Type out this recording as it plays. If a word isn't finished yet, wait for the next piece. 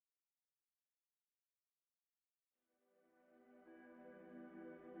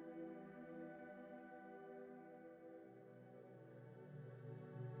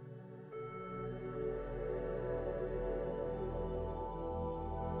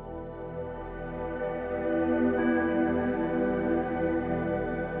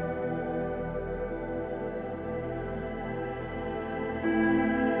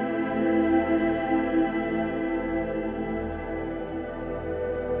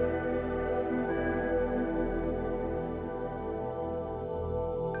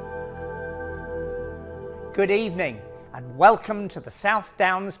Good evening and welcome to the South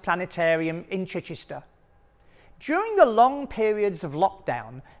Downs Planetarium in Chichester. During the long periods of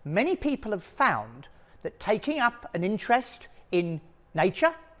lockdown, many people have found that taking up an interest in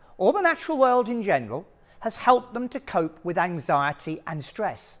nature or the natural world in general has helped them to cope with anxiety and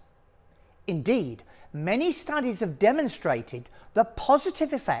stress. Indeed, many studies have demonstrated the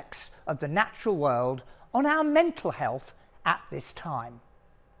positive effects of the natural world on our mental health at this time.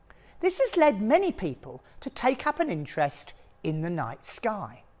 This has led many people to take up an interest in the night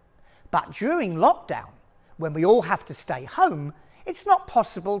sky. But during lockdown, when we all have to stay home, it's not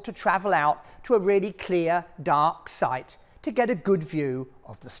possible to travel out to a really clear, dark site to get a good view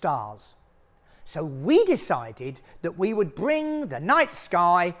of the stars. So we decided that we would bring the night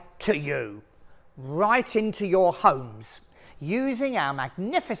sky to you, right into your homes, using our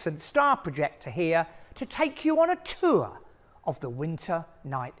magnificent star projector here to take you on a tour of the winter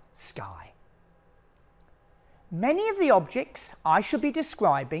night sky. Many of the objects I shall be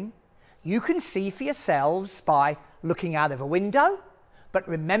describing you can see for yourselves by looking out of a window, but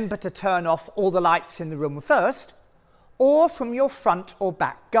remember to turn off all the lights in the room first, or from your front or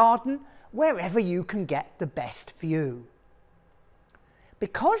back garden, wherever you can get the best view.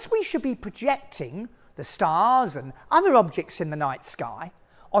 Because we should be projecting the stars and other objects in the night sky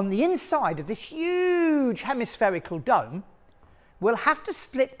on the inside of this huge hemispherical dome, we'll have to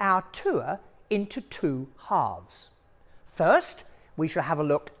split our tour into two halves. First, we shall have a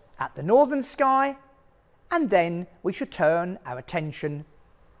look at the northern sky, and then we shall turn our attention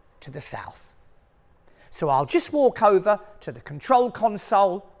to the south. So I'll just walk over to the control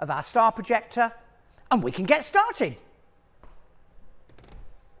console of our star projector, and we can get started.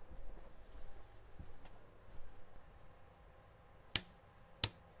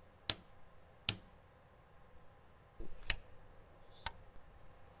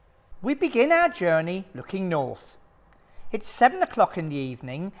 We begin our journey looking north. It's 7 o'clock in the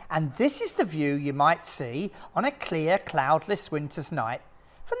evening, and this is the view you might see on a clear, cloudless winter's night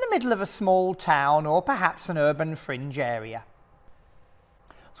from the middle of a small town or perhaps an urban fringe area.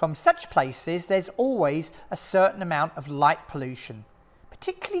 From such places, there's always a certain amount of light pollution,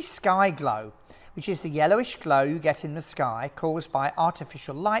 particularly sky glow, which is the yellowish glow you get in the sky caused by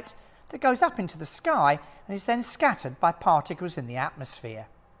artificial light that goes up into the sky and is then scattered by particles in the atmosphere.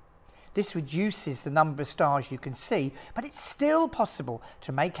 This reduces the number of stars you can see, but it's still possible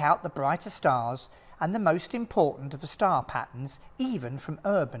to make out the brighter stars and the most important of the star patterns, even from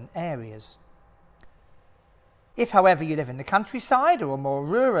urban areas. If, however, you live in the countryside or a more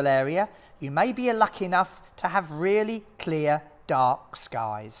rural area, you may be lucky enough to have really clear, dark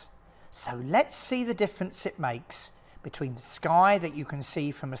skies. So let's see the difference it makes between the sky that you can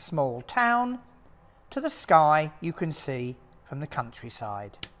see from a small town to the sky you can see from the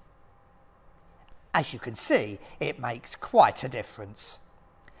countryside. As you can see, it makes quite a difference.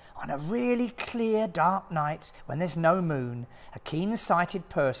 On a really clear, dark night, when there's no moon, a keen-sighted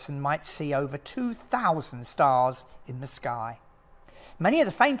person might see over 2,000 stars in the sky. Many of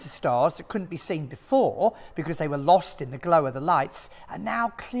the fainter stars that couldn't be seen before because they were lost in the glow of the lights are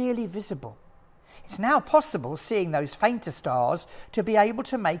now clearly visible. It's now possible, seeing those fainter stars, to be able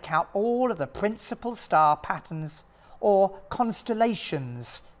to make out all of the principal star patterns, or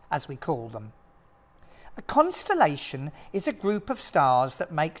constellations, as we call them. A constellation is a group of stars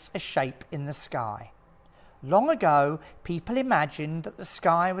that makes a shape in the sky. Long ago, people imagined that the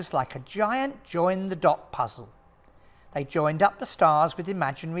sky was like a giant join-the-dot puzzle. They joined up the stars with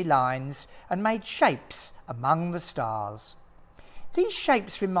imaginary lines and made shapes among the stars. These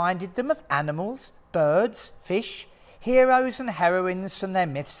shapes reminded them of animals, birds, fish, heroes and heroines from their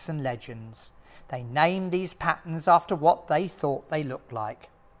myths and legends. They named these patterns after what they thought they looked like.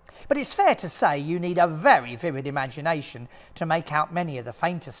 But it's fair to say you need a very vivid imagination to make out many of the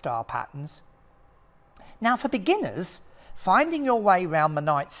fainter star patterns. Now, for beginners, finding your way round the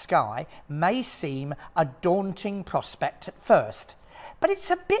night sky may seem a daunting prospect at first, but it's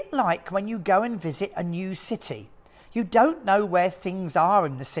a bit like when you go and visit a new city. You don't know where things are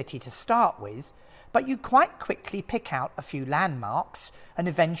in the city to start with, but you quite quickly pick out a few landmarks and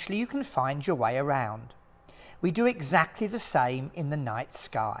eventually you can find your way around. We do exactly the same in the night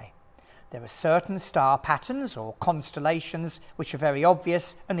sky. There are certain star patterns or constellations which are very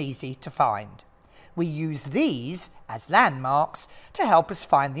obvious and easy to find. We use these as landmarks to help us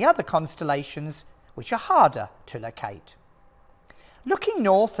find the other constellations which are harder to locate. Looking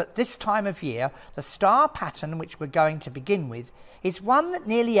north at this time of year, the star pattern which we're going to begin with is one that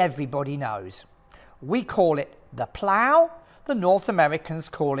nearly everybody knows. We call it the Plough, the North Americans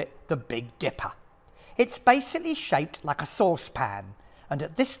call it the Big Dipper. It's basically shaped like a saucepan, and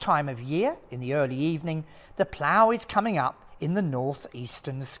at this time of year, in the early evening, the Plough is coming up in the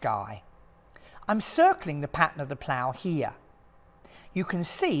northeastern sky. I'm circling the pattern of the Plough here. You can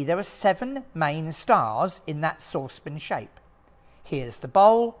see there are 7 main stars in that saucepan shape. Here's the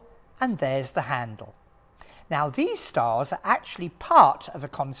bowl, and there's the handle. Now these stars are actually part of a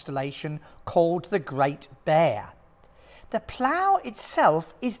constellation called the Great Bear. The Plough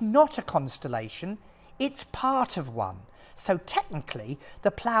itself is not a constellation, it's part of one. So technically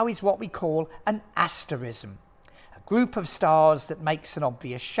the Plough is what we call an asterism, a group of stars that makes an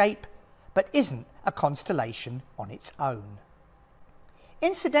obvious shape but isn't a constellation on its own.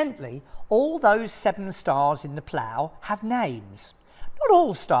 Incidentally, all those 7 stars in the Plough have names. Not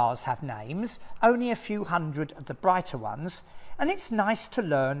all stars have names, only a few hundred of the brighter ones, and it's nice to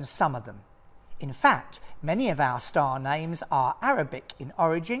learn some of them. In fact, many of our star names are Arabic in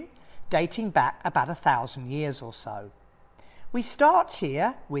origin, dating back about 1,000 years or so. We start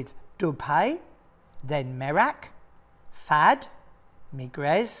here with Dubhe, then Merak, Fad,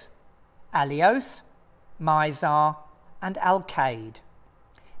 Migres, Alioth, Mizar and Alkaid.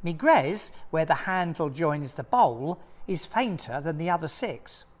 Migres, where the handle joins the bowl, is fainter than the other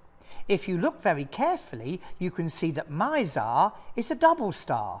 6. If you look very carefully, you can see that Mizar is a double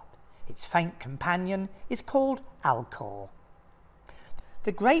star. Its faint companion is called Alcor.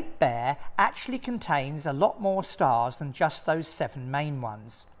 The Great Bear actually contains a lot more stars than just those 7 main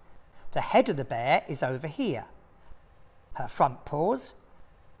ones. The head of the bear is over here. Her front paws,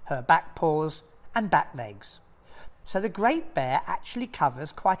 her back paws and back legs. So the Great Bear actually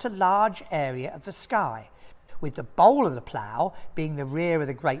covers quite a large area of the sky, with the bowl of the Plough being the rear of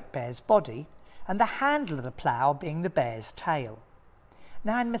the Great Bear's body and the handle of the Plough being the bear's tail.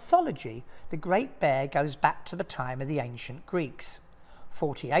 Now in mythology, the Great Bear goes back to the time of the ancient Greeks.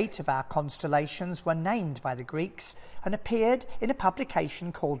 48 of our constellations were named by the Greeks and appeared in a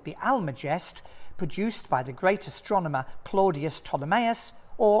publication called the Almagest, produced by the great astronomer Claudius Ptolemaeus,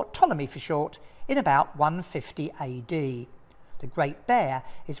 or Ptolemy for short, in about 150 AD. The Great Bear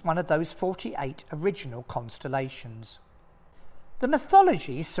is one of those 48 original constellations. The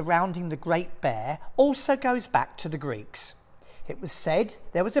mythology surrounding the Great Bear also goes back to the Greeks. It was said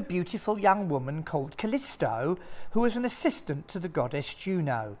there was a beautiful young woman called Callisto who was an assistant to the goddess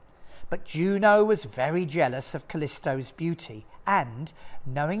Juno. But Juno was very jealous of Callisto's beauty and,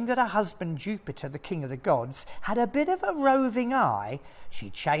 knowing that her husband Jupiter, the king of the gods, had a bit of a roving eye,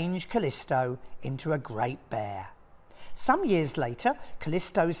 she changed Callisto into a great bear. Some years later,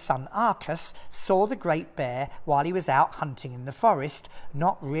 Callisto's son Arcas saw the Great Bear while he was out hunting in the forest,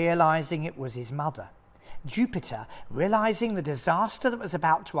 not realising it was his mother. Jupiter, realising the disaster that was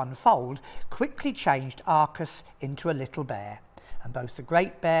about to unfold, quickly changed Arcas into a little bear, and both the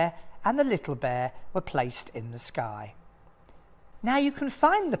Great Bear and the little bear were placed in the sky. Now you can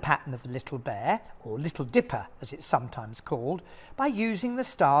find the pattern of the little bear, or Little Dipper as it's sometimes called, by using the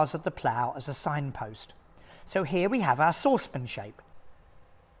stars of the Plough as a signpost. So here we have our saucepan shape.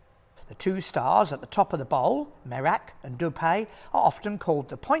 The 2 stars at the top of the bowl, Merak and Dubhe, are often called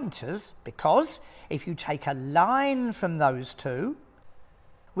the pointers because if you take a line from those 2,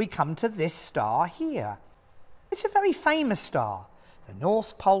 we come to this star here. It's a very famous star, the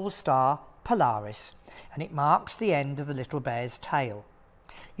North Pole star Polaris, and it marks the end of the little bear's tail.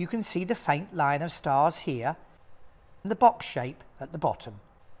 You can see the faint line of stars here and the box shape at the bottom.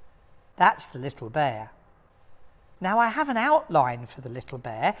 That's the little bear. Now I have an outline for the little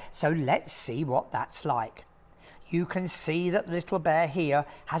bear, so let's see what that's like. You can see that the little bear here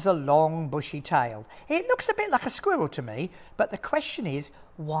has a long bushy tail. It looks a bit like a squirrel to me, but the question is,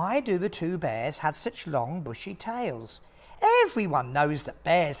 why do the 2 bears have such long bushy tails? Everyone knows that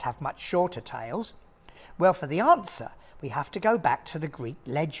bears have much shorter tails. Well, for the answer, we have to go back to the Greek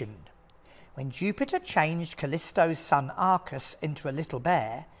legend. When Jupiter changed Callisto's son Arcas into a little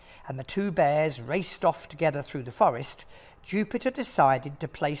bear, and the 2 bears raced off together through the forest, Jupiter decided to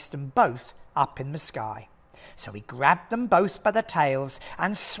place them both up in the sky. So he grabbed them both by the tails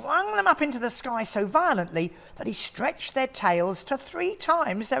and swung them up into the sky so violently that he stretched their tails to 3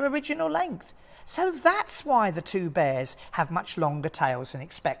 times their original length. So that's why the 2 bears have much longer tails than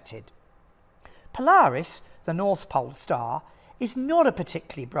expected. Polaris, the North Pole star, is not a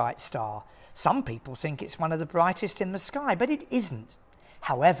particularly bright star. Some people think it's one of the brightest in the sky, but it isn't.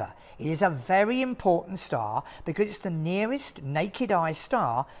 However, it is a very important star because it's the nearest naked eye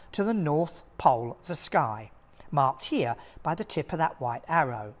star to the North Pole of the sky, marked here by the tip of that white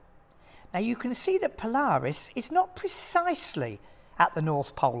arrow. Now you can see that Polaris is not precisely at the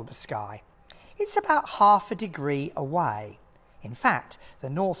North Pole of the sky. It's about half a degree away. In fact, the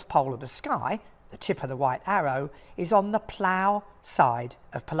North Pole of the sky, The tip of the white arrow is on the plough side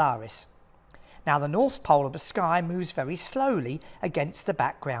of Polaris. Now the north pole of the sky moves very slowly against the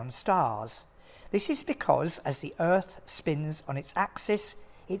background stars. This is because as the Earth spins on its axis,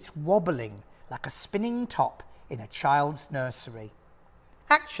 it's wobbling like a spinning top in a child's nursery.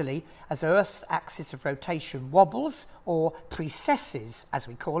 Actually, as Earth's axis of rotation wobbles, or precesses as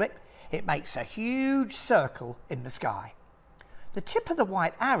we call it, it makes a huge circle in the sky. The tip of the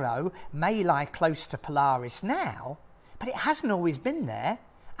white arrow may lie close to Polaris now, but it hasn't always been there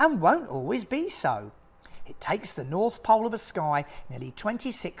and won't always be so. It takes the north pole of the sky nearly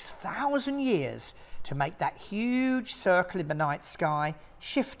 26,000 years to make that huge circle in the night sky,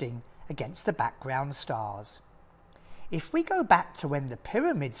 shifting against the background stars. If we go back to when the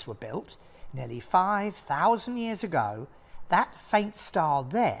pyramids were built, nearly 5,000 years ago, that faint star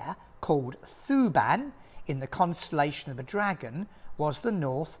there, called Thuban, in the constellation of the Dragon, was the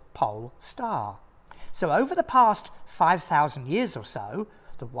North Pole star. So over the past 5,000 years or so,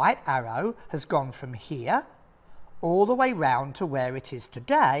 the white arrow has gone from here all the way round to where it is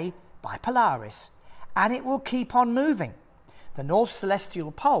today by Polaris, and it will keep on moving. The North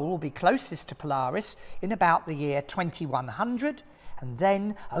Celestial Pole will be closest to Polaris in about the year 2100, and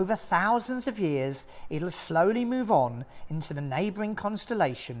then over thousands of years it'll slowly move on into the neighbouring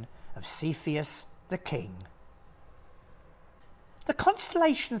constellation of Cepheus the King. The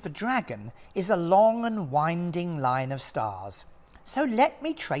constellation of the Dragon is a long and winding line of stars, so let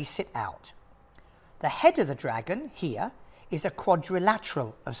me trace it out. The head of the Dragon, here, is a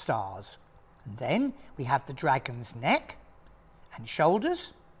quadrilateral of stars. And then we have the Dragon's neck and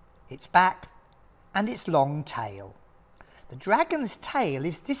shoulders, its back and its long tail. The Dragon's tail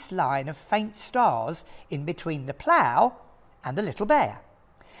is this line of faint stars in between the plough and the little bear.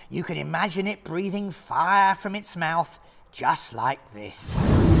 You can imagine it breathing fire from its mouth just like this.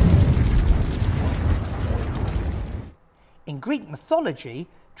 In Greek mythology,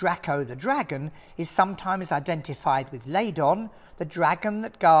 Draco the dragon is sometimes identified with Ladon, the dragon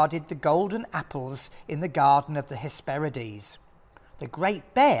that guarded the golden apples in the garden of the Hesperides. The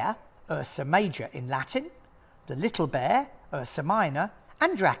great bear, Ursa Major in Latin, the little bear, Ursa Minor,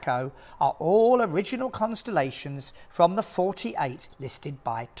 and Draco are all original constellations from the 48 listed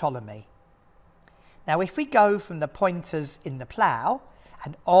by Ptolemy. Now if we go from the pointers in the plough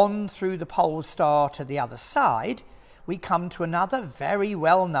and on through the pole star to the other side, we come to another very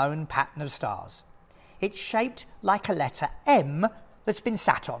well-known pattern of stars. It's shaped like a letter M that's been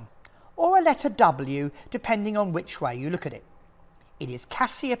sat on, or a letter W depending on which way you look at it. It is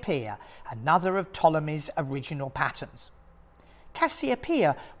Cassiopeia, another of Ptolemy's original patterns.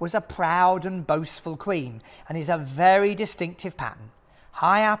 Cassiopeia was a proud and boastful queen and is a very distinctive pattern,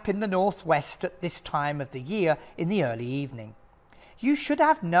 high up in the northwest at this time of the year in the early evening. You should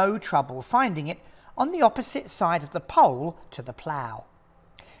have no trouble finding it on the opposite side of the pole to the plough.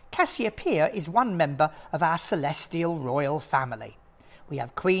 Cassiopeia is one member of our celestial royal family. We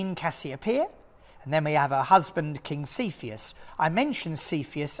have Queen Cassiopeia, and then we have her husband, King Cepheus. I mentioned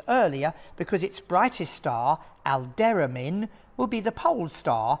Cepheus earlier because its brightest star, Aldebaran, will be the pole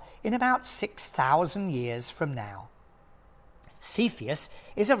star in about 6,000 years from now. Cepheus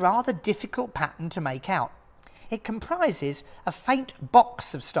is a rather difficult pattern to make out. It comprises a faint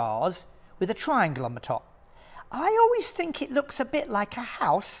box of stars with a triangle on the top. I always think it looks a bit like a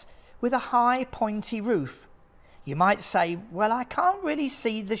house with a high pointy roof. You might say, well, I can't really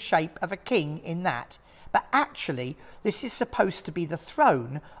see the shape of a king in that, but actually this is supposed to be the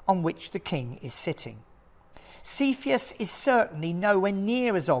throne on which the king is sitting. Cepheus is certainly nowhere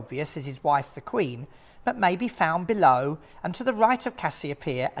near as obvious as his wife the queen, but may be found below and to the right of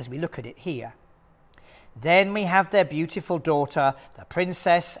Cassiopeia as we look at it here. Then we have their beautiful daughter, the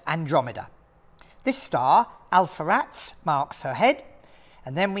Princess Andromeda. This star, Alpheratz, marks her head,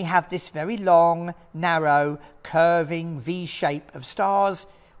 and then we have this very long, narrow, curving V shape of stars,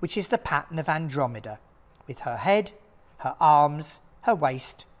 which is the pattern of Andromeda, with her head, her arms, her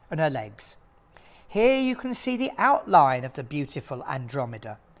waist, and her legs. Here you can see the outline of the beautiful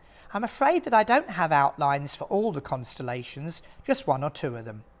Andromeda. I'm afraid that I don't have outlines for all the constellations, just one or two of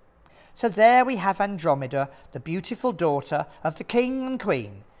them. So there we have Andromeda, the beautiful daughter of the king and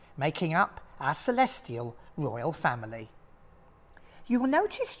queen, making up our celestial royal family. You will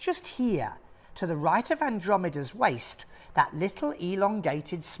notice just here, to the right of Andromeda's waist, that little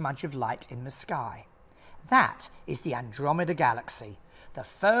elongated smudge of light in the sky. That is the Andromeda Galaxy, the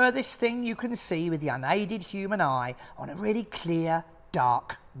furthest thing you can see with the unaided human eye on a really clear,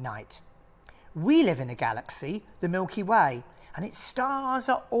 dark night. We live in a galaxy, the Milky Way, and its stars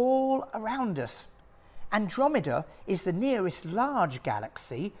are all around us. Andromeda is the nearest large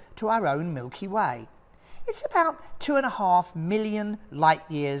galaxy to our own Milky Way. It's about 2.5 million light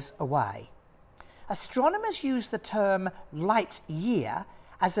years away. Astronomers use the term light year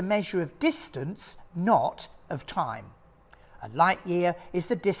as a measure of distance, not of time. A light year is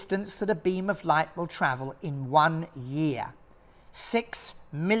the distance that a beam of light will travel in 1 year. 6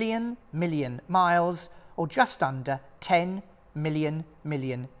 million miles, or just under 10 million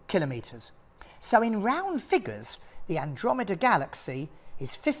kilometres. So in round figures, the Andromeda galaxy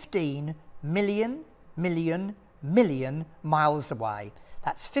is 15 million miles away.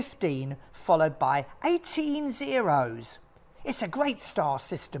 That's 15 followed by 18 zeros. It's a great star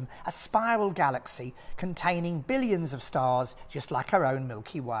system, a spiral galaxy containing billions of stars just like our own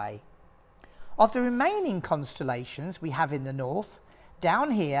Milky Way. Of the remaining constellations we have in the north,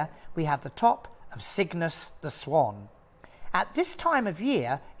 down here we have the top of Cygnus the Swan. At this time of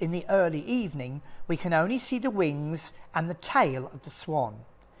year, in the early evening, we can only see the wings and the tail of the swan.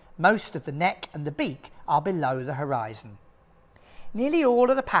 Most of the neck and the beak are below the horizon. Nearly all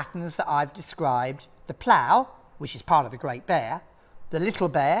of the patterns that I've described, the plough, which is part of the Great Bear, the Little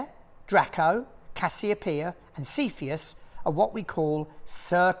Bear, Draco, Cassiopeia and Cepheus are what we call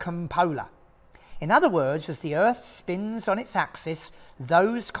circumpolar. In other words, as the Earth spins on its axis,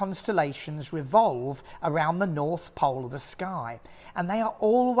 those constellations revolve around the north pole of the sky, and they are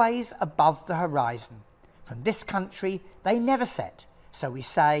always above the horizon. From this country, they never set, so we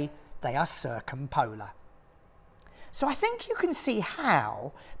say they are circumpolar. So I think you can see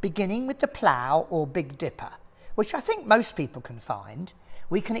how, beginning with the Plough or Big Dipper, which I think most people can find,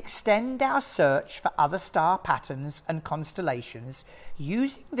 we can extend our search for other star patterns and constellations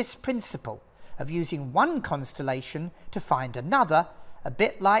using this principle of using one constellation to find another, a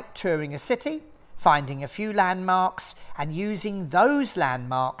bit like touring a city, finding a few landmarks and using those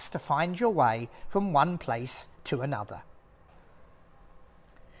landmarks to find your way from one place to another.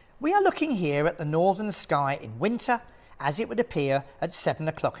 We are looking here at the northern sky in winter as it would appear at 7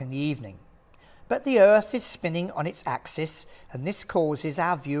 o'clock in the evening. But the Earth is spinning on its axis, and this causes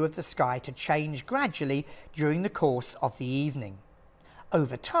our view of the sky to change gradually during the course of the evening.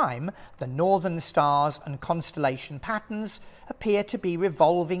 Over time, the northern stars and constellation patterns appear to be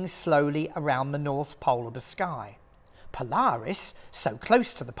revolving slowly around the north pole of the sky. Polaris, so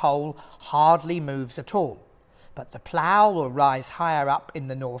close to the pole, hardly moves at all, but the Plough will rise higher up in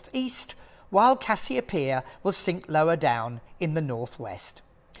the northeast, while Cassiopeia will sink lower down in the northwest.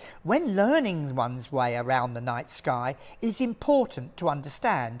 When learning one's way around the night sky, it is important to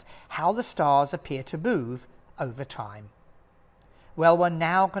understand how the stars appear to move over time. Well, we're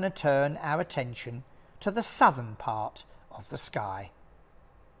now going to turn our attention to the southern part of the sky.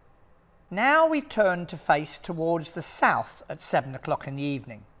 Now we've turned to face towards the south at 7 o'clock in the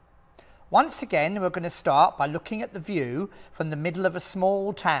evening. Once again, we're going to start by looking at the view from the middle of a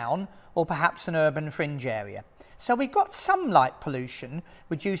small town or perhaps an urban fringe area. So we've got some light pollution,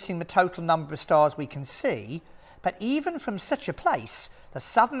 reducing the total number of stars we can see, but even from such a place, the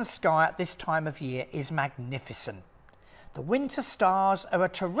southern sky at this time of year is magnificent. The winter stars are a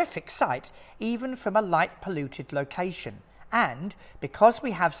terrific sight even from a light polluted location, and because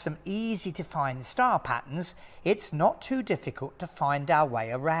we have some easy to find star patterns, it's not too difficult to find our way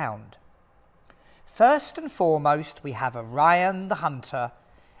around. First and foremost, we have Orion the Hunter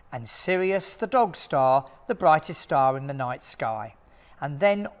and Sirius the Dog Star, the brightest star in the night sky, and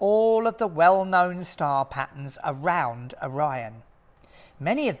then all of the well-known star patterns around Orion.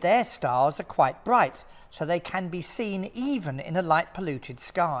 Many of their stars are quite bright, so they can be seen even in a light-polluted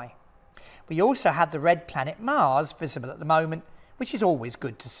sky. We also have the red planet Mars visible at the moment, which is always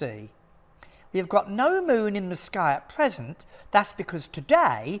good to see. We have got no moon in the sky at present. That's because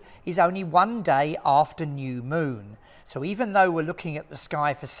today is only one day after new moon. So even though we're looking at the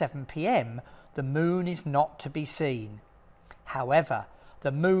sky for 7 p.m, the moon is not to be seen. However,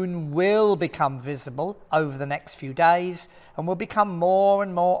 the moon will become visible over the next few days and will become more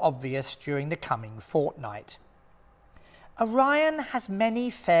and more obvious during the coming fortnight. Orion has many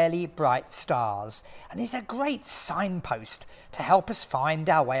fairly bright stars and is a great signpost to help us find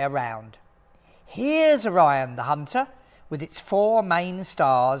our way around. Here's Orion the Hunter with its 4 main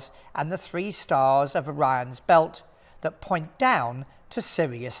stars and the 3 stars of Orion's belt that point down to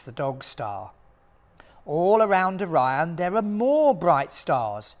Sirius the Dog Star. All around Orion there are more bright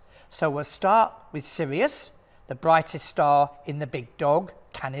stars, so we'll start with Sirius, the brightest star in the big dog,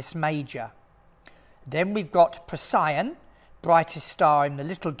 Canis Major. Then we've got Procyon, brightest star in the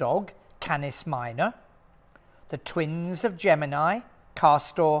little dog, Canis Minor. The twins of Gemini,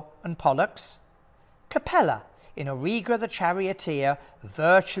 Castor and Pollux. Capella in Auriga the Charioteer,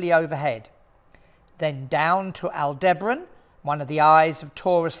 virtually overhead. then down to Aldebaran, one of the eyes of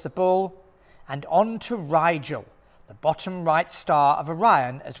Taurus the Bull, and on to Rigel, the bottom right star of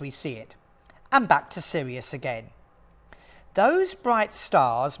Orion as we see it, and back to Sirius again. Those bright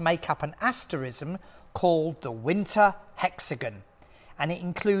stars make up an asterism called the winter hexagon, and it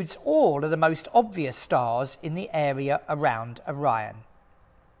includes all of the most obvious stars in the area around Orion.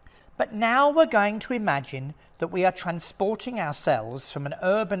 But now we're going to imagine that we are transporting ourselves from an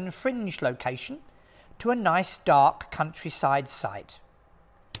urban fringe location to a nice dark countryside site.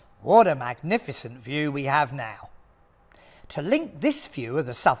 What a magnificent view we have now. To link this view of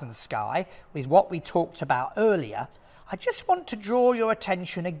the southern sky with what we talked about earlier, I just want to draw your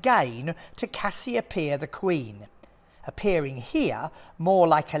attention again to Cassiopeia the Queen, appearing here more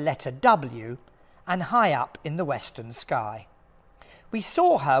like a letter W and high up in the western sky. We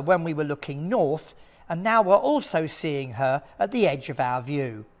saw her when we were looking north, and now we're also seeing her at the edge of our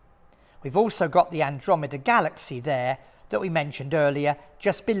view. We've also got the Andromeda Galaxy there that we mentioned earlier,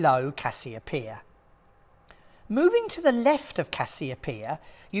 just below Cassiopeia. Moving to the left of Cassiopeia,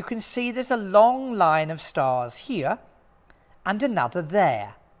 you can see there's a long line of stars here and another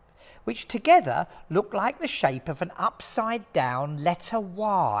there, which together look like the shape of an upside down letter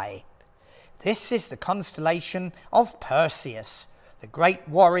Y. This is the constellation of Perseus, the great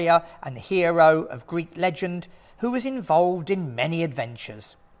warrior and hero of Greek legend who was involved in many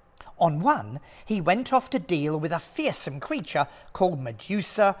adventures. On one, he went off to deal with a fearsome creature called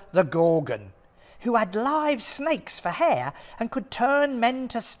Medusa the Gorgon, who had live snakes for hair and could turn men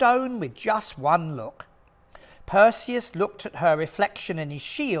to stone with just one look. Perseus looked at her reflection in his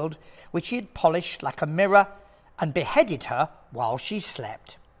shield, which he had polished like a mirror, and beheaded her while she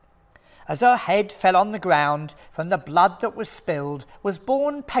slept. As her head fell on the ground, from the blood that was spilled was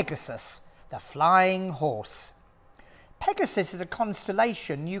born Pegasus, the flying horse. Pegasus is a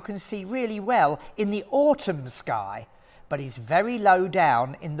constellation you can see really well in the autumn sky, but is very low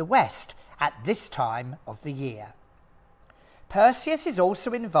down in the west at this time of the year. Perseus is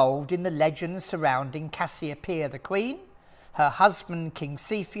also involved in the legends surrounding Cassiopeia the Queen, her husband King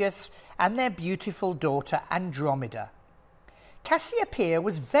Cepheus, and their beautiful daughter Andromeda. Cassiopeia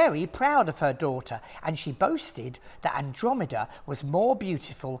was very proud of her daughter, and she boasted that Andromeda was more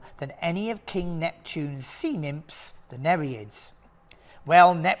beautiful than any of King Neptune's sea nymphs, the Nereids.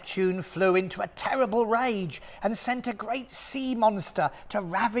 Well, Neptune flew into a terrible rage and sent a great sea monster to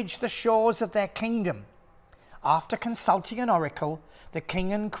ravage the shores of their kingdom. After consulting an oracle, the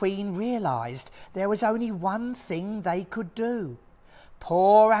king and queen realised there was only one thing they could do.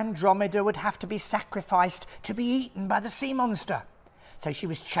 Poor Andromeda would have to be sacrificed to be eaten by the sea monster, so she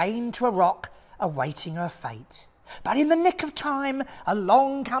was chained to a rock awaiting her fate. But in the nick of time,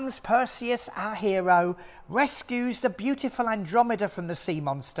 along comes Perseus, our hero, rescues the beautiful Andromeda from the sea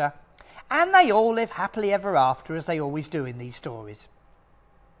monster, and they all live happily ever after, as they always do in these stories.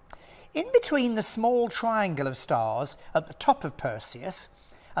 In between the small triangle of stars at the top of Perseus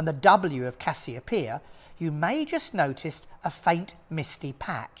and the W of Cassiopeia, you may just notice a faint misty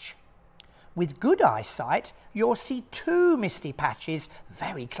patch. With good eyesight, you'll see two misty patches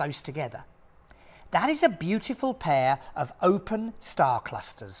very close together. That is a beautiful pair of open star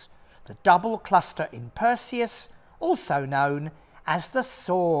clusters, the double cluster in Perseus, also known as the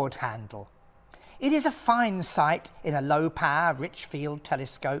sword handle. It is a fine sight in a low-power rich field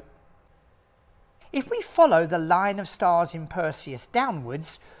telescope. If we follow the line of stars in Perseus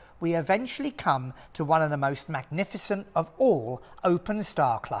downwards, we eventually come to one of the most magnificent of all open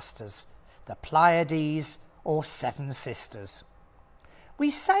star clusters, the Pleiades, or Seven Sisters. We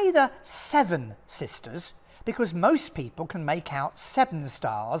say the Seven Sisters because most people can make out 7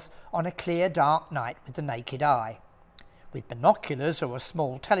 stars on a clear dark night with the naked eye. With binoculars or a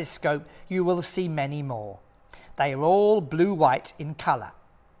small telescope, you will see many more. They are all blue-white in colour.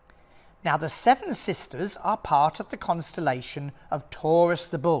 Now, the Seven Sisters are part of the constellation of Taurus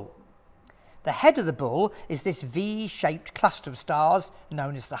the Bull. The head of the bull is this V-shaped cluster of stars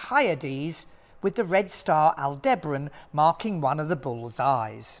known as the Pleiades, with the red star Aldebaran marking one of the bull's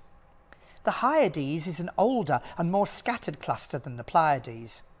eyes. The Pleiades is an older and more scattered cluster than the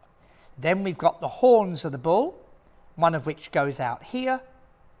Pleiades. Then we've got the horns of the bull, one of which goes out here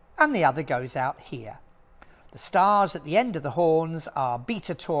and the other goes out here. The stars at the end of the horns are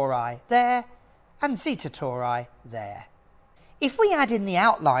Beta Tauri there and Zeta Tauri there. If we add in the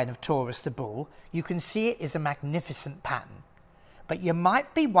outline of Taurus the Bull, you can see it is a magnificent pattern. But you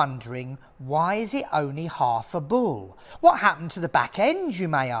might be wondering, why is it only half a bull? What happened to the back end, you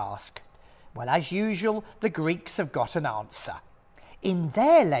may ask? Well, as usual, the Greeks have got an answer. In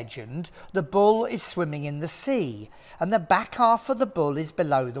their legend, the bull is swimming in the sea, and the back half of the bull is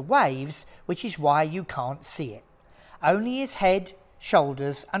below the waves, which is why you can't see it. Only his head,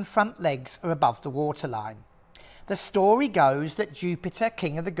 shoulders and front legs are above the waterline. The story goes that Jupiter,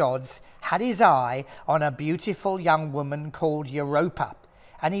 king of the gods, had his eye on a beautiful young woman called Europa,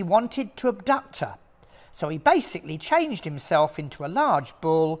 and he wanted to abduct her. So he basically changed himself into a large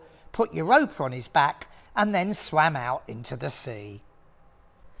bull, put Europa on his back, and then swam out into the sea.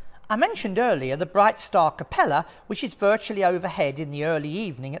 I mentioned earlier the bright star Capella, which is virtually overhead in the early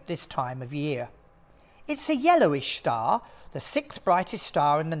evening at this time of year. It's a yellowish star, the sixth brightest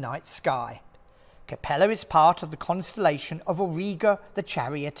star in the night sky. Capella is part of the constellation of Auriga the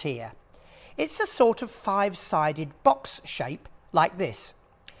Charioteer. It's a sort of five-sided box shape like this.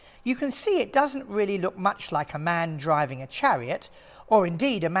 You can see it doesn't really look much like a man driving a chariot, or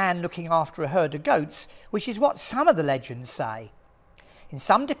indeed a man looking after a herd of goats, which is what some of the legends say. In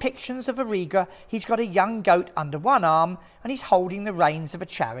some depictions of Auriga, he's got a young goat under one arm and he's holding the reins of a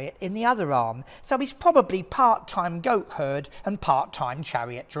chariot in the other arm, so he's probably part-time goat herd and part-time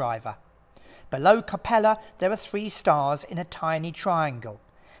chariot driver. Below Capella there are three stars in a tiny triangle.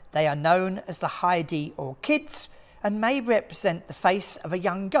 They are known as the Hyade or Kids and may represent the face of a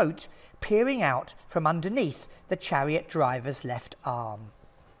young goat peering out from underneath the chariot driver's left arm.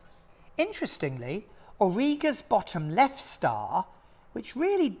 Interestingly, Auriga's bottom left star, which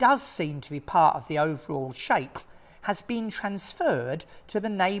really does seem to be part of the overall shape, has been transferred to the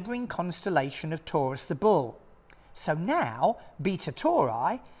neighbouring constellation of Taurus the Bull. So now Beta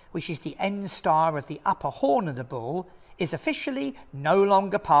Tauri, which is the end star of the upper horn of the bull, is officially no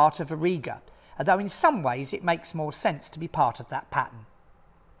longer part of Auriga, although in some ways it makes more sense to be part of that pattern.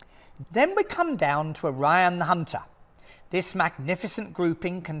 Then we come down to Orion the Hunter. This magnificent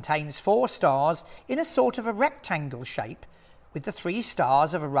grouping contains four stars in a sort of a rectangle shape, with the three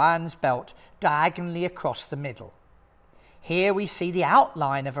stars of Orion's belt diagonally across the middle. Here we see the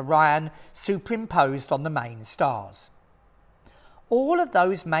outline of Orion superimposed on the main stars. All of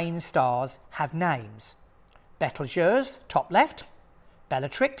those main stars have names. Betelgeuse, top left,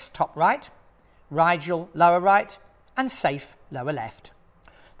 Bellatrix, top right, Rigel, lower right, and Saiph, lower left.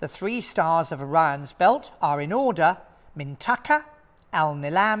 The three stars of Orion's belt are in order Mintaka,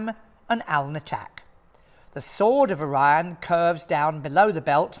 Al-Nilam, and Al-Natak. The sword of Orion curves down below the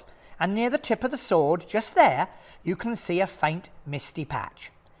belt, and near the tip of the sword, just there, you can see a faint misty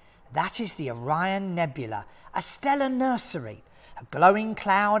patch. That is the Orion Nebula, a stellar nursery, a glowing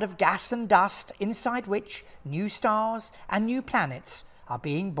cloud of gas and dust inside which new stars and new planets are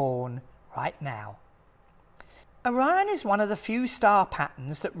being born right now. Orion is one of the few star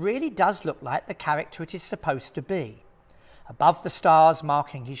patterns that really does look like the character it is supposed to be. Above the stars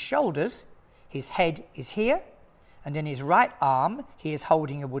marking his shoulders, his head is here, and in his right arm he is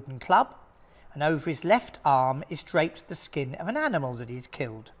holding a wooden club, and over his left arm is draped the skin of an animal that he's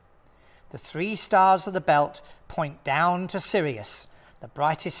killed. The three stars of the belt point down to Sirius, the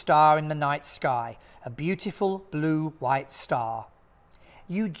brightest star in the night sky, a beautiful blue-white star.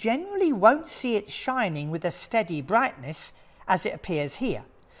 You generally won't see it shining with a steady brightness as it appears here,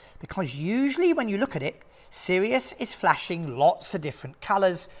 because usually when you look at it, Sirius is flashing lots of different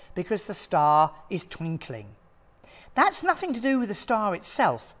colours because the star is twinkling. That's nothing to do with the star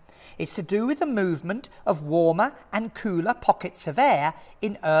itself. It's to do with the movement of warmer and cooler pockets of air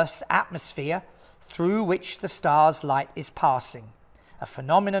in Earth's atmosphere through which the star's light is passing, a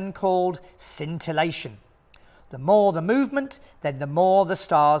phenomenon called scintillation. The more the movement, then the more the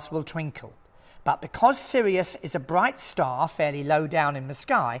stars will twinkle. But because Sirius is a bright star fairly low down in the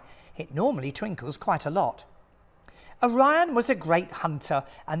sky, it normally twinkles quite a lot. Orion was a great hunter,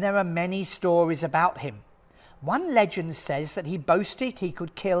 and there are many stories about him. One legend says that he boasted he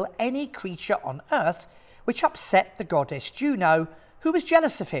could kill any creature on Earth, which upset the goddess Juno, who was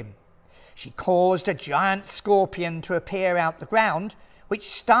jealous of him. She caused a giant scorpion to appear out the ground, which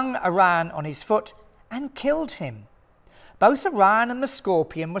stung Orion on his foot and killed him. Both Orion and the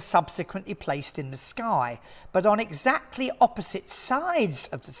scorpion were subsequently placed in the sky, but on exactly opposite sides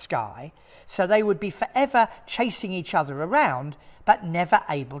of the sky, so they would be forever chasing each other around, but never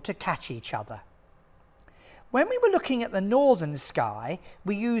able to catch each other. When we were looking at the northern sky,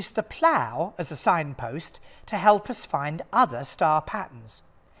 we used the plough as a signpost to help us find other star patterns.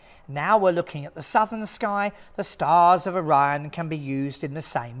 Now we're looking at the southern sky, the stars of Orion can be used in the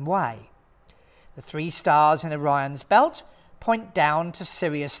same way. The three stars in Orion's belt point down to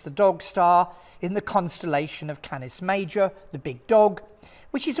Sirius the dog star in the constellation of Canis Major, the big dog,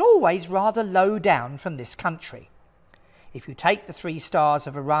 which is always rather low down from this country. If you take the three stars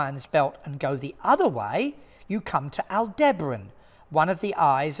of Orion's belt and go the other way, you come to Aldebaran, one of the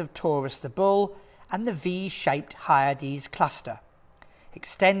eyes of Taurus the Bull, and the V-shaped Pleiades cluster.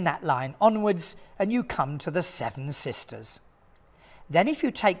 Extend that line onwards and you come to the Seven Sisters. Then if you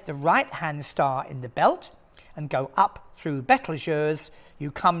take the right-hand star in the belt and go up through Betelgeuse,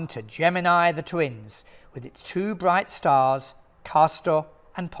 you come to Gemini the Twins, with its two bright stars, Castor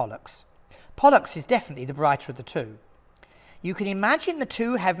and Pollux. Pollux is definitely the brighter of the two. You can imagine the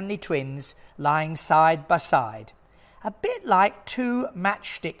two heavenly twins lying side by side, a bit like two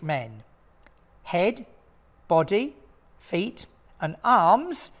matchstick men. Head, body, feet and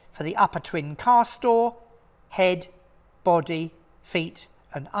arms for the upper twin Castor, head, body, feet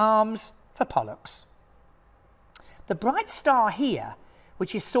and arms for Pollux. The bright star here,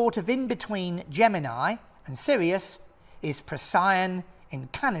 which is sort of in between Gemini and Sirius, is Procyon in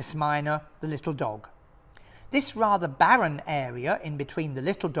Canis Minor, the little dog. This rather barren area in between the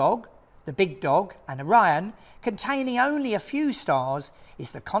little dog, the big dog and Orion, containing only a few stars,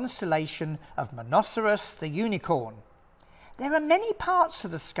 is the constellation of Monoceros the Unicorn. There are many parts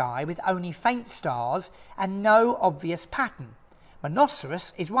of the sky with only faint stars and no obvious pattern.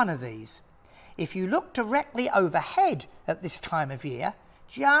 Monoceros is one of these. If you look directly overhead at this time of year,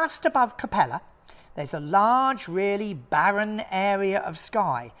 just above Capella, there's a large, really barren area of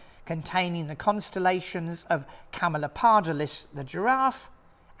sky containing the constellations of Camelopardalis the giraffe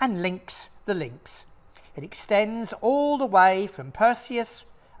and Lynx the lynx. It extends all the way from Perseus,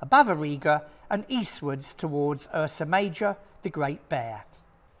 above Auriga, and eastwards towards Ursa Major, the great bear.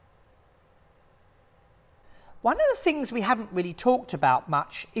 One of the things we haven't really talked about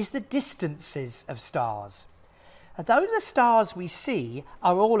much is the distances of stars. Although the stars we see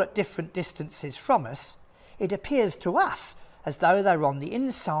are all at different distances from us, it appears to us as though they're on the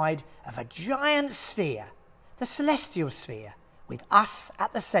inside of a giant sphere, the celestial sphere, with us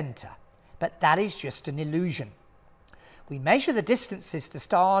at the centre, but that is just an illusion. We measure the distances to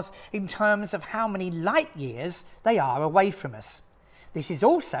stars in terms of how many light years they are away from us. This is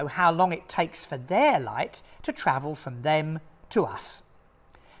also how long it takes for their light to travel from them to us.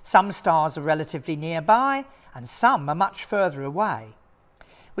 Some stars are relatively nearby and some are much further away.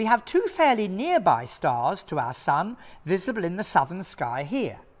 We have two fairly nearby stars to our Sun visible in the southern sky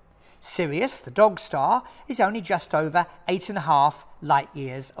here. Sirius, the dog star, is only just over 8.5 light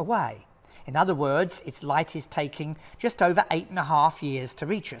years away. In other words, its light is taking just over 8.5 years to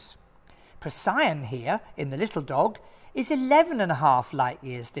reach us. Procyon here, in the little dog, is 11.5 light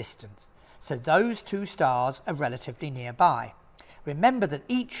years distant, so those two stars are relatively nearby. Remember that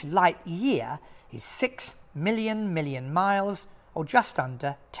each light year is 6 million miles, or just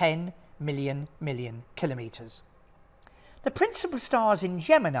under 10 million kilometres. The principal stars in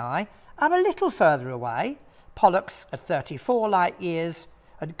Gemini are a little further away, Pollux at 34 light years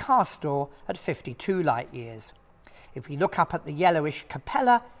and Castor at 52 light years. If we look up at the yellowish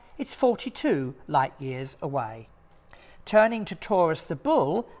Capella, it's 42 light years away. Turning to Taurus the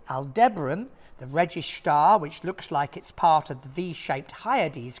Bull, Aldebaran, the reddish star which looks like it's part of the V-shaped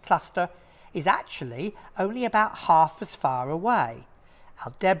Pleiades cluster, is actually only about half as far away.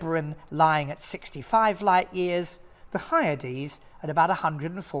 Aldebaran lying at 65 light years, the Pleiades at about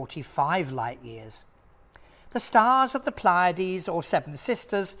 145 light years. The stars of the Pleiades, or Seven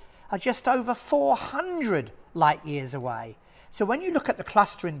Sisters, are just over 400 light years away. So when you look at the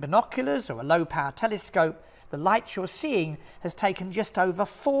cluster in binoculars or a low-power telescope, the light you're seeing has taken just over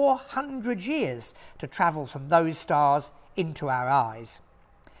 400 years to travel from those stars into our eyes.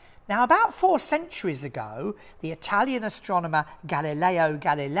 Now, about 4 centuries ago, the Italian astronomer Galileo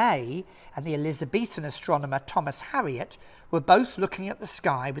Galilei and the Elizabethan astronomer Thomas Harriot were both looking at the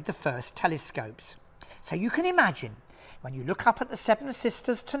sky with the first telescopes. So you can imagine, when you look up at the Seven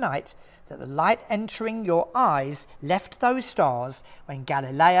Sisters tonight, that the light entering your eyes left those stars when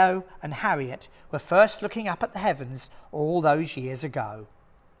Galileo and Harriot were first looking up at the heavens all those years ago.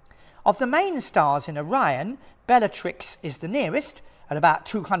 Of the main stars in Orion, Bellatrix is the nearest, at about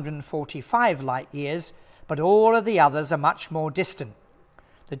 245 light years, but all of the others are much more distant.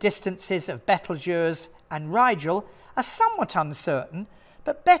 The distances of Betelgeuse and Rigel are somewhat uncertain,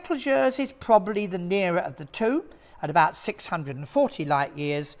 but Betelgeuse is probably the nearer of the two, at about 640 light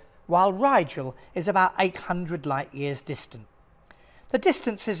years, while Rigel is about 800 light years distant. The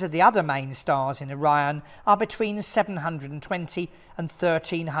distances of the other main stars in Orion are between 720 and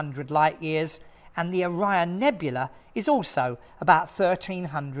 1300 light years, and the Orion Nebula is also about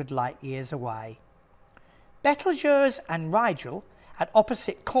 1300 light years away. Betelgeuse and Rigel, at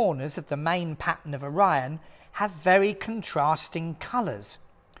opposite corners of the main pattern of Orion, have very contrasting colours.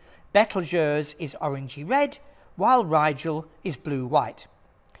 Betelgeuse is orangey red, while Rigel is blue-white.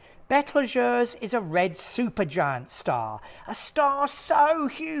 Betelgeuse is a red supergiant star, a star so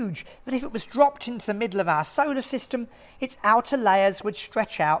huge that if it was dropped into the middle of our solar system, its outer layers would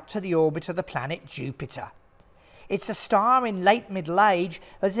stretch out to the orbit of the planet Jupiter. It's a star in late Middle Age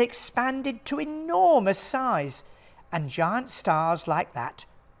that has expanded to enormous size, and giant stars like that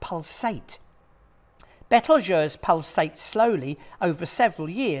pulsate. Betelgeuse pulsates slowly over several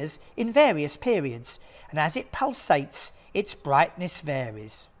years in various periods, and as it pulsates, its brightness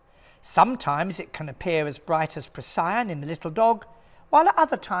varies. Sometimes it can appear as bright as Procyon in the little dog, while at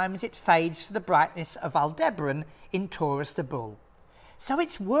other times it fades to the brightness of Aldebaran in Taurus the bull. So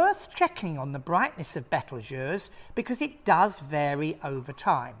it's worth checking on the brightness of Betelgeuse because it does vary over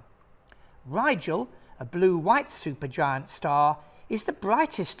time. Rigel, a blue-white supergiant star, is the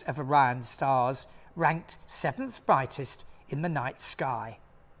brightest of Orion's stars, ranked 7th brightest in the night sky.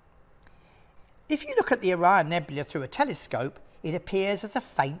 If you look at the Orion Nebula through a telescope, it appears as a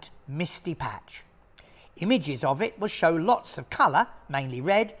faint, misty patch. Images of it will show lots of colour, mainly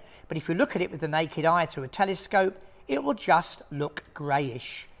red, but if you look at it with the naked eye through a telescope, it will just look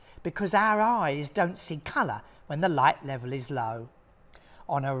greyish, because our eyes don't see colour when the light level is low.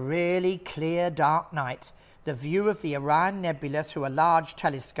 On a really clear, dark night, the view of the Orion Nebula through a large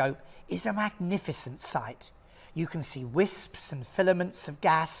telescope is a magnificent sight. You can see wisps and filaments of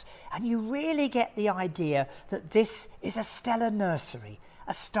gas, and you really get the idea that this is a stellar nursery,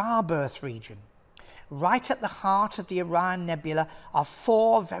 a starbirth region. Right at the heart of the Orion Nebula are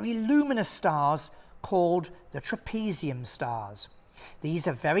 4 very luminous stars called the trapezium stars. These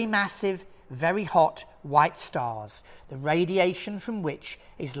are very massive, very hot white stars, the radiation from which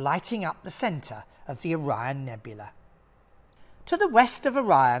is lighting up the centre of the Orion Nebula. To the west of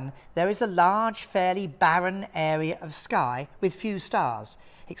Orion, there is a large, fairly barren area of sky with few stars,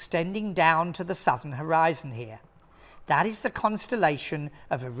 extending down to the southern horizon here. That is the constellation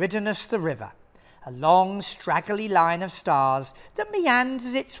of Eridanus the River, a long, straggly line of stars that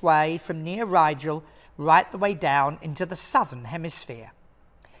meanders its way from near Rigel right the way down into the southern hemisphere.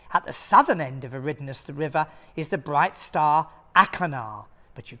 At the southern end of Eridanus the River is the bright star Achernar,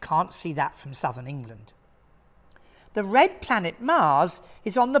 but you can't see that from southern England. The red planet Mars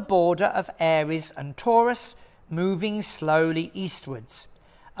is on the border of Aries and Taurus, moving slowly eastwards.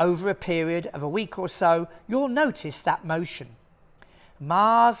 Over a period of a week or so, you'll notice that motion.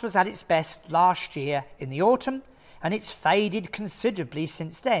 Mars was at its best last year in the autumn, and it's faded considerably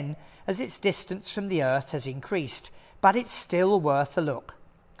since then as its distance from the Earth has increased, but it's still worth a look.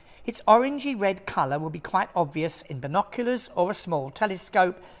 Its orangey-red colour will be quite obvious in binoculars or a small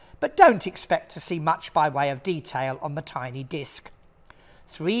telescope, but don't expect to see much by way of detail on the tiny disk.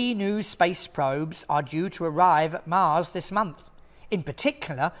 3 new space probes are due to arrive at Mars this month. In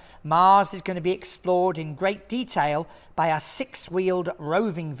particular, Mars is going to be explored in great detail by a 6-wheeled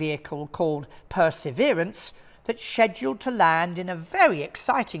roving vehicle called Perseverance that's scheduled to land in a very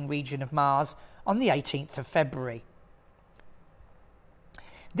exciting region of Mars on the 18th of February.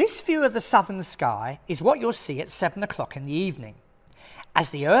 This view of the southern sky is what you'll see at 7 o'clock in the evening.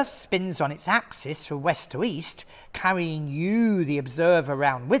 As the Earth spins on its axis from west to east, carrying you, the observer,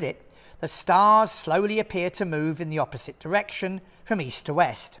 around with it, the stars slowly appear to move in the opposite direction, from east to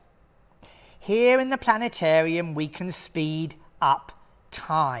west. Here in the planetarium, we can speed up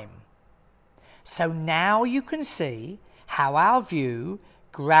time. So now you can see how our view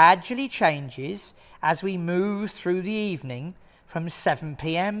gradually changes as we move through the evening from 7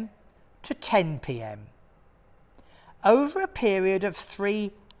 p.m. to 10 p.m. Over a period of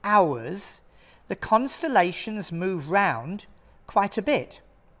 3 hours, the constellations move round quite a bit.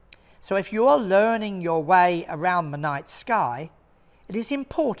 So if you're learning your way around the night sky, it is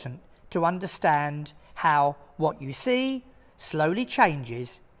important to understand how what you see slowly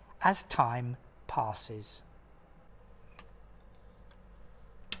changes as time passes.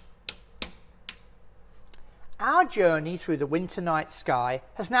 Our journey through the winter night sky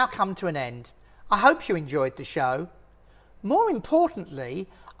has now come to an end. I hope you enjoyed the show. More importantly,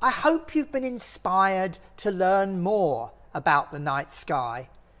 I hope you've been inspired to learn more about the night sky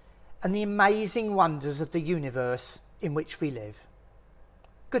and the amazing wonders of the universe in which we live.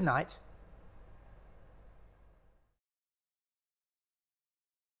 Good night.